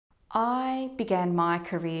I began my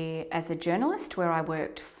career as a journalist where I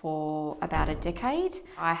worked for about a decade.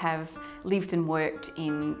 I have lived and worked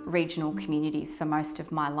in regional communities for most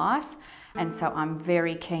of my life, and so I'm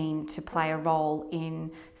very keen to play a role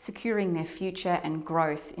in securing their future and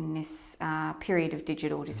growth in this period of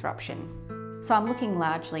digital disruption. So I'm looking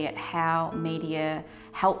largely at how media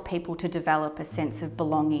help people to develop a sense of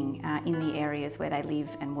belonging in the areas where they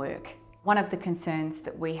live and work. One of the concerns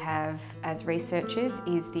that we have as researchers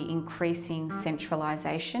is the increasing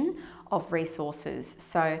centralisation of resources.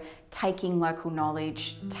 So taking local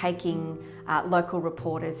knowledge, taking local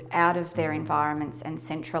reporters out of their environments and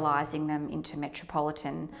centralising them into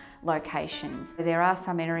metropolitan locations. There are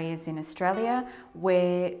some areas in Australia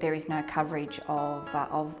where there is no coverage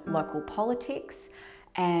of local politics,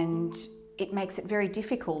 and it makes it very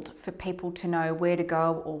difficult for people to know where to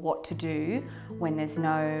go or what to do when there's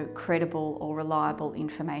no credible or reliable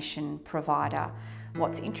information provider.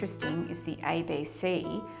 What's interesting is the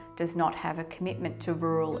ABC does not have a commitment to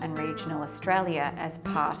rural and regional Australia as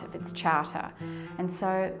part of its charter. And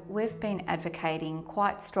so we've been advocating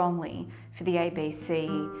quite strongly for the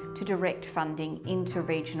ABC to direct funding into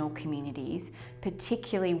regional communities,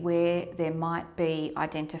 particularly where there might be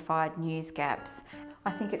identified news gaps. I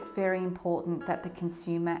think it's very important that the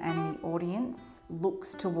consumer and the audience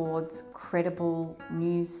looks towards credible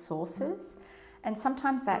news sources, and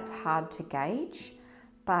sometimes that's hard to gauge,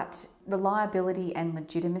 but reliability and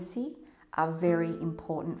legitimacy are very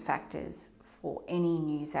important factors for any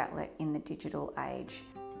news outlet in the digital age.